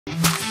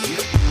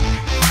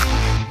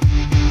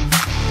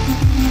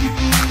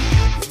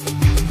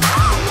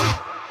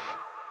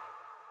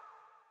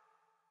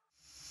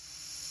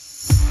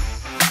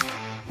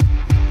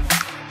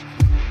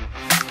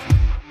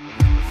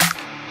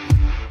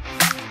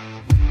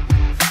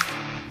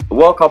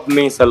World Cup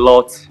means a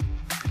lot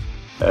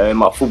in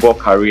my football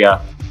career.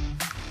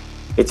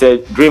 It's a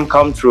dream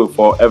come true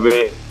for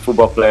every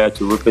football player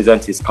to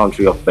represent his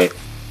country of birth.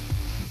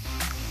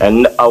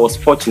 And I was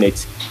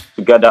fortunate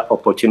to get that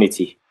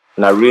opportunity.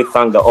 And I really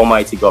thank the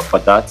Almighty God for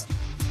that.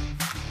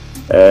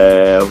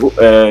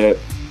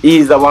 He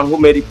is the one who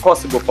made it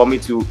possible for me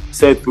to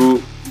sail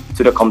through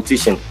to the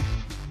competition.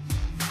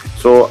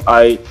 So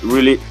I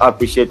really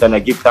appreciate and I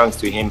give thanks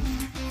to him.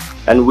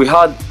 And we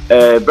had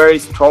a very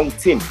strong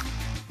team.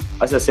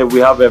 As I said, we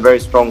have a very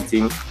strong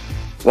team.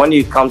 When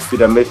it comes to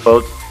the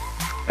midfield,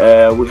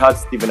 we had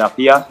Stephen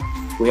Appiah,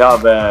 we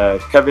have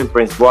Kevin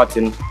Prince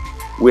Boateng,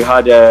 we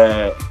had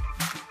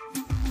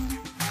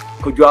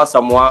Kujua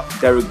Samoa,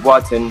 Derek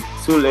Boateng,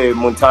 Sule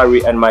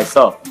Muntari, and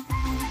myself.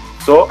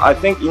 So I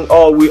think in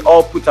all, we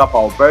all put up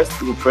our best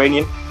in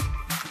training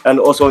and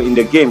also in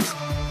the games.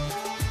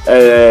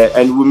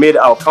 And we made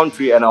our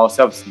country and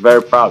ourselves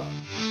very proud.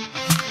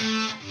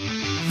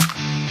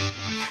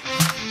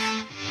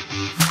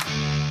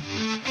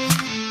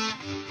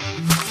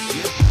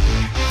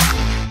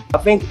 I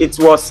think it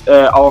was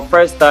our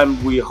first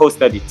time we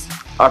hosted it.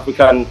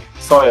 African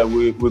soil,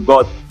 we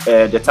got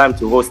the time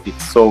to host it.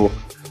 So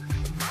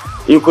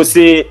you could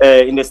see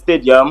in the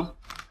stadium,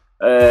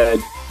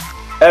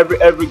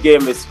 every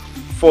game is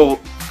full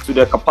to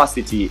the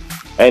capacity.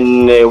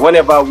 And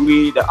whenever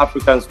we, the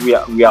Africans,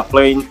 we are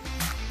playing,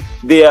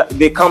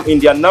 they come in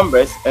their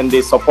numbers and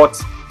they support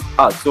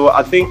us. So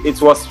I think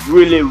it was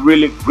really,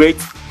 really great.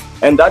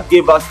 And that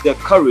gave us the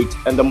courage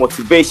and the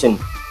motivation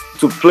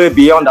to play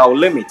beyond our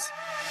limits.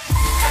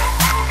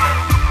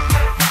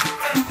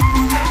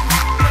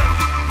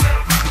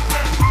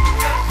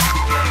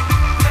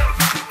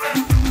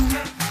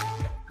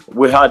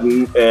 We had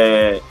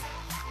a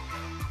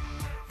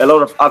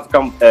lot of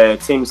African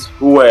teams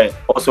who were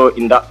also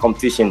in that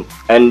competition,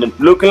 and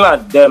looking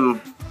at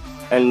them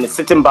and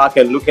sitting back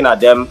and looking at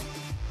them,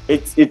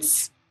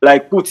 it's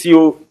like puts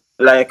you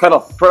like kind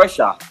of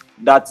pressure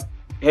that,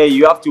 hey,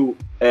 you have to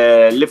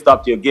lift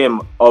up your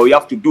game, or you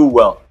have to do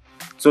well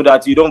so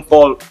that you don't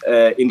fall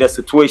in the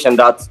situation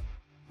that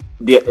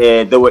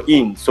they were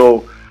in.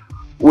 So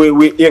we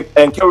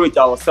encourage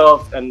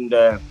ourselves, and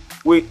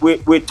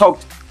we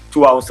talked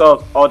to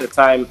ourselves all the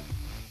time.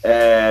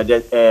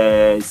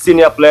 The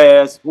senior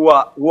players who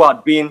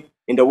had been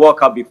in the World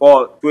Cup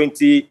before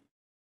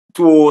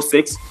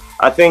 2006,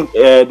 I think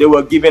they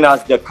were giving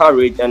us the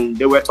courage and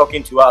they were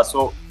talking to us.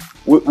 So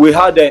we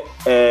had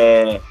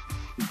a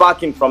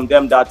backing from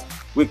them that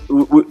we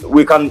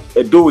can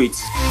do it.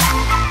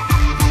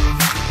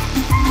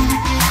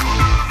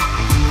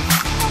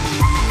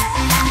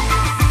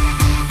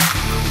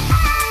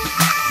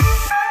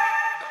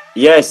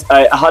 Yes,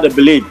 I had a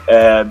belief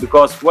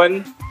because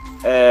when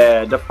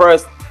the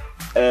first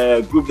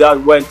group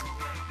that went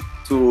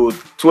to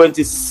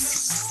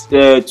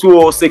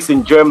 2006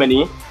 in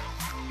Germany,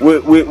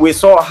 we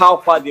saw how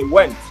far they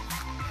went.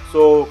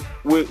 So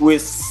we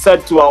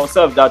said to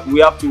ourselves that we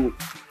have to,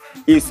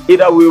 it's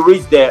either we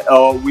reach there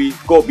or we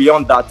go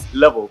beyond that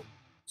level.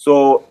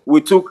 So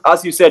we took,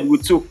 as you said, we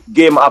took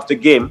game after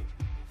game,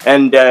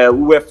 and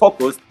we were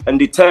focused and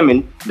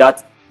determined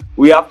that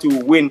we have to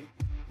win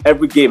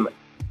every game.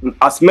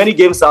 As many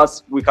games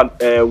as we can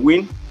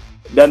win,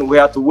 then we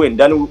have to win.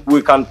 Then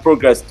we can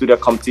progress to the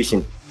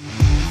competition.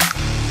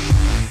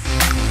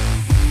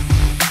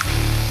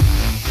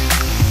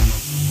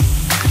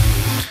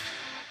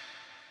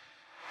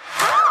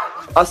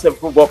 As a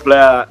football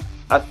player,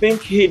 I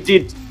think he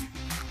did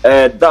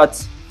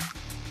that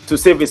to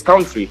save his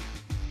country.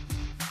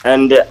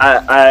 And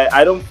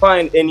I don't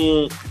find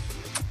any,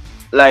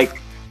 like,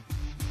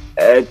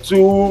 I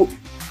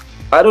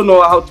don't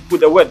know how to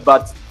put the word,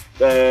 but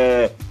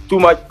too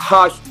much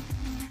harsh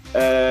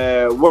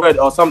word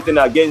or something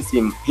against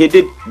him. He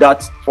did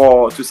that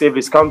to save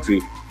his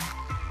country,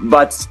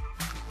 but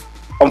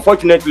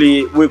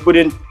unfortunately we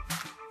couldn't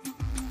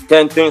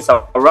turn things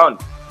around.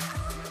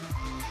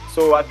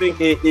 So I think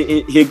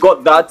he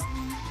got that,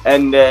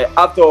 and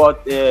afterward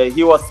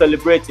he was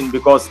celebrating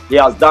because he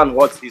has done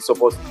what he's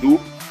supposed to do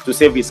to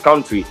save his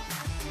country.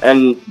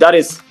 And that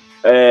is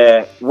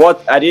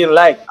what I didn't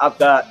like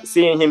after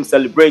seeing him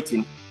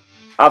celebrating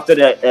after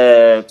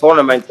the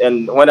tournament.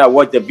 And when I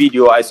watched the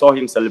video, I saw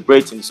him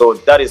celebrating. So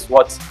that is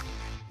what,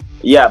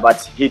 yeah,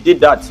 but he did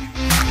that.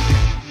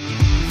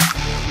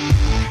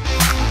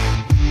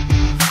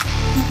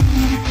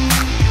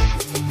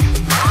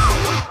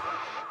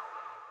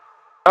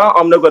 Now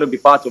I'm not going to be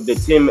part of the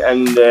team,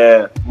 and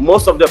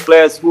most of the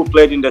players who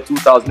played in the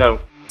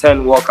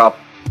 2010 World Cup,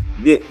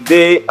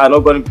 they are not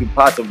going to be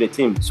part of the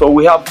team. So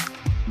we have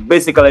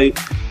basically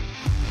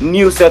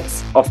new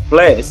sets of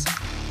players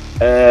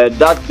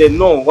that they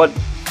know what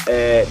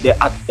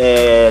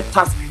the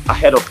task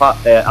ahead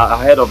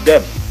of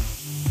them,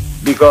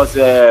 because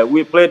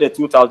we played the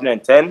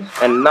 2010,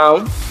 and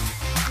now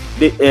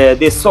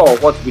they saw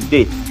what we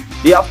did.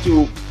 They have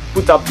to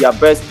put up their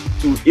best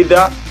to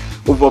either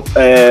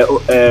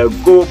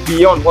go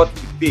beyond what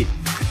we did,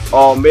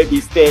 or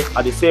maybe stay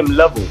at the same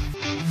level.